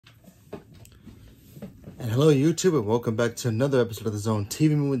Hello YouTube, and welcome back to another episode of the Zone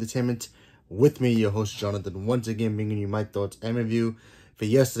TV Movie Entertainment with me, your host Jonathan, once again bringing you my thoughts and review for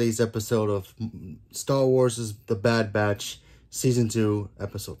yesterday's episode of Star Wars' The Bad Batch Season 2,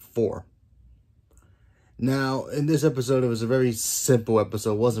 Episode 4. Now, in this episode, it was a very simple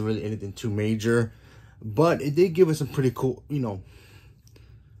episode. It wasn't really anything too major, but it did give us some pretty cool,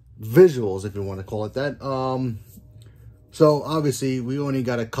 visuals, if you want to call it that. So, obviously, we only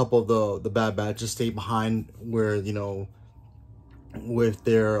got a couple of the Bad Batch to stay behind where, with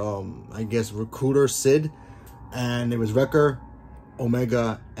their, I guess, recruiter, Sid. And it was Wrecker,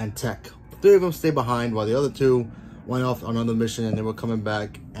 Omega, and Tech. The three of them stayed behind while the other two went off on another mission and they were coming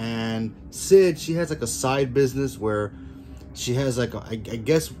back. And Sid, she has like a side business where she has like, I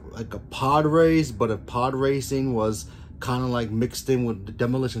guess, like a pod race. But if pod racing was kind of like mixed in with the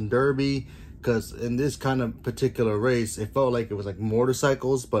Demolition Derby. Because in this kind of particular race, it felt like it was like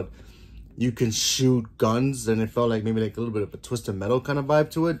motorcycles, but you can shoot guns, and it felt like maybe like a little bit of a Twisted Metal kind of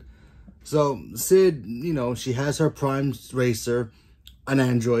vibe to it. So Sid, she has her Prime Racer, an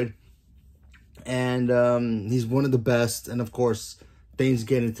android, and he's one of the best. And of course, things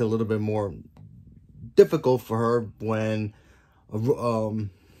get into a little bit more difficult for her when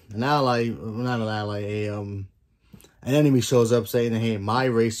an enemy shows up saying, hey, my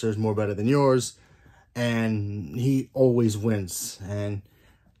racer is more better than yours, and he always wins. And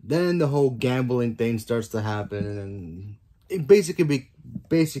then the whole gambling thing starts to happen, and it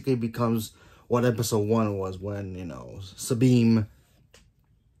basically becomes what episode 1 was, when, when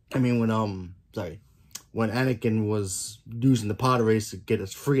Anakin was using the pod race to get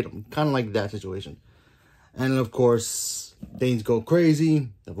his freedom, kind of like that situation. And of course, things go crazy,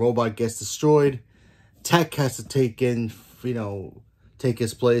 the robot gets destroyed, Tech has to take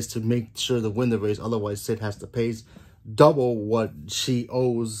his place to make sure to win the race. Otherwise, Sid has to pay double what she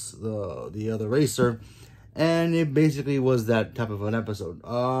owes the other racer. And it basically was that type of an episode.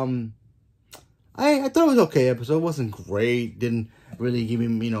 I thought it was okay episode. It wasn't great. Didn't really give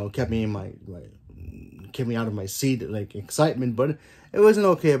me, kept me out of my seat, like excitement. But it was an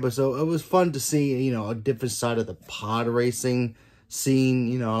okay episode. It was fun to see, a different side of the pod racing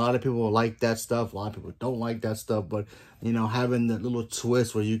scene. A lot of people like that stuff, a lot of people don't like that stuff, but having that little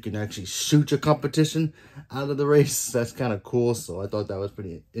twist where you can actually shoot your competition out of the race, that's kind of cool. So I thought that was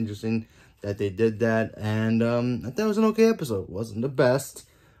pretty interesting that they did that. And I thought it was an okay episode. Wasn't the best,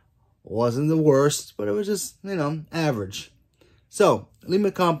 wasn't the worst, but it was just average. So leave me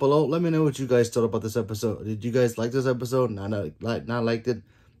a comment below, let me know what you guys thought about this episode. Did you guys like this episode? Not liked it?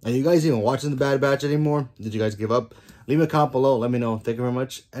 Are you guys even watching The Bad Batch anymore? Did you guys give up? Leave me a comment below. Let me know. Thank you very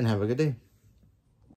much, and have a good day.